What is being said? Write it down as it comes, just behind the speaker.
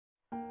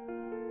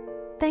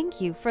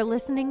Thank you for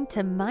listening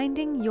to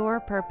Minding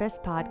Your Purpose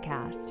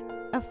podcast,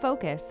 a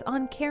focus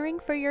on caring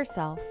for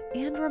yourself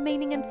and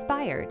remaining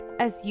inspired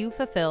as you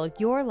fulfill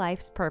your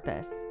life's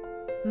purpose.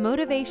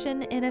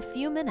 Motivation in a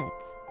few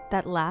minutes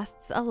that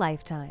lasts a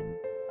lifetime.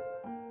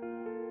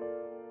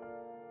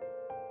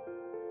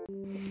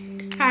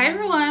 Hi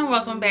everyone,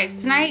 welcome back.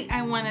 Tonight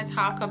I want to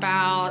talk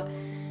about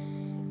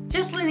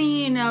just letting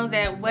you know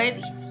that what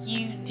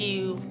you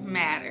do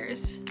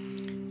matters.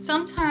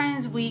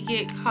 Sometimes we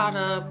get caught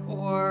up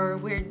or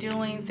we're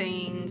doing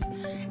things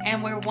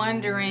and we're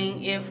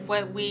wondering if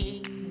what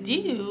we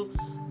do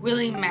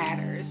really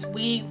matters.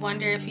 We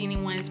wonder if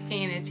anyone's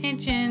paying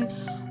attention.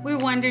 We're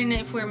wondering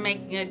if we're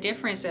making a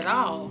difference at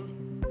all.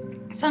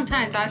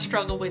 Sometimes I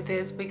struggle with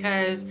this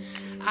because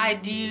I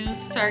do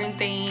certain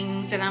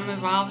things and I'm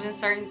involved in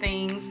certain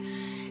things,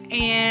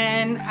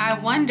 and I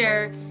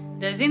wonder,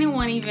 does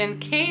anyone even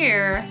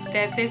care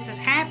that this is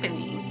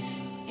happening?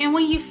 And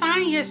when you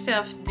find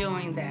yourself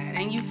doing that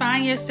and you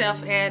find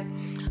yourself at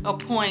a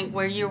point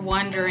where you're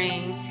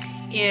wondering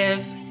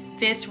if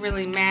this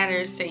really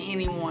matters to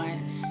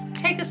anyone,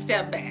 take a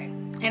step back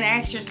and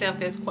ask yourself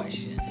this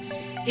question.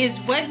 Is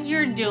what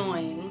you're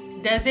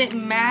doing, does it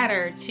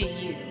matter to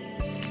you?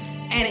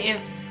 And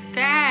if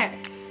that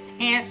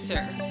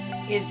answer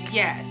is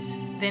yes,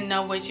 then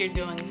know what you're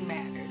doing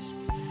matters.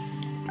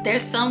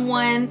 There's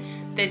someone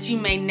that you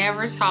may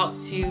never talk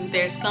to.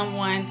 There's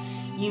someone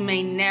you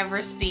may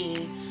never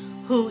see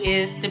who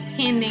is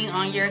depending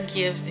on your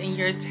gifts and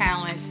your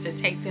talents to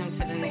take them to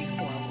the next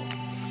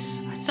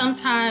level.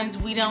 Sometimes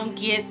we don't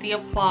get the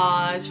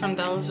applause from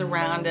those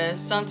around us.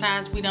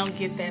 Sometimes we don't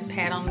get that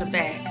pat on the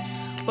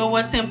back. But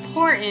what's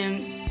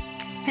important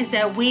is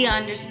that we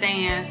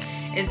understand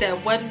is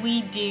that what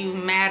we do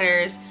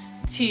matters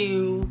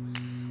to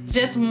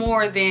just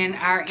more than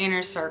our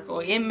inner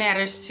circle. It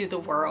matters to the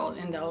world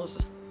and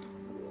those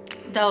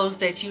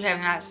that you have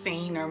not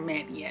seen or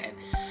met yet.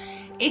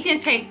 It can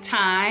take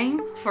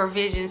time for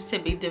visions to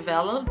be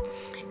developed.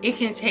 It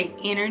can take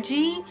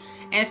energy,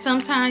 and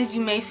sometimes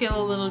you may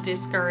feel a little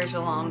discouraged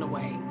along the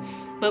way.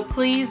 But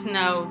please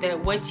know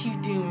that what you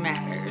do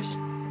matters.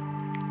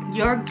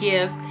 Your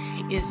gift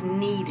is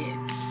needed.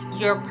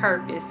 Your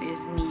purpose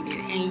is needed,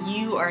 and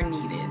you are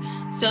needed.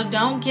 So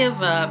don't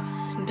give up.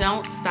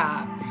 Don't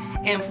stop.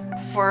 And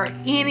for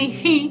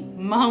any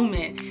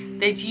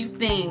moment that you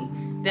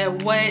think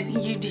that what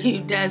you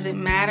do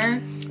doesn't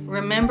matter,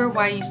 remember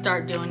why you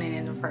start doing it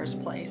in the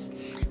first place.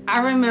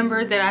 I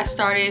remember that I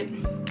started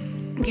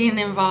getting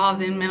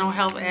involved in mental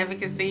health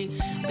advocacy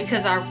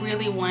because I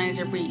really wanted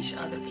to reach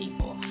other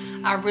people.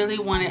 I really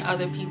wanted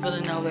other people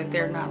to know that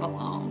they're not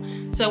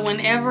alone. So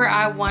whenever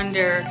I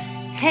wonder,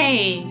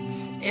 hey,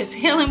 is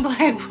Healing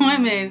Black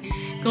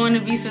Women going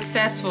to be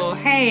successful?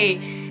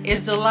 Hey,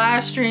 is the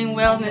live stream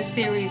wellness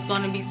series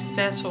going to be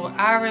successful?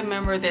 I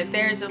remember that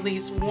there's at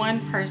least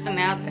one person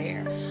out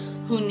there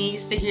who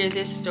needs to hear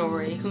this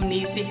story, who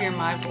needs to hear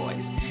my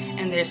voice,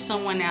 and there's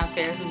someone out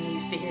there who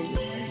needs to hear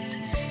yours.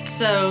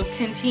 So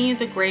continue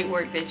the great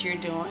work that you're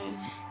doing,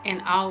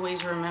 and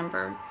always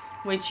remember,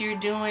 what you're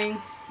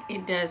doing,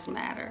 it does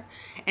matter.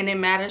 And it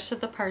matters to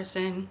the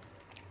person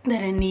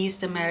that it needs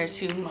to matter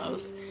to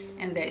most,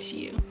 and that's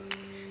you.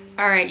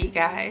 All right, you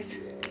guys.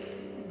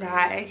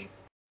 Bye.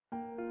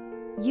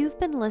 You've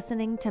been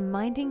listening to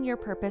Minding Your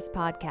Purpose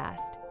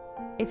podcast.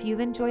 If you've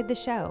enjoyed the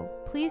show,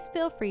 please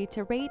feel free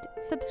to rate,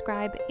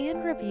 subscribe,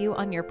 and review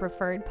on your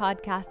preferred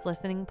podcast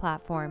listening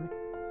platform.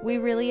 We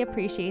really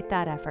appreciate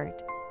that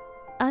effort.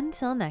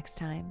 Until next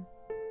time.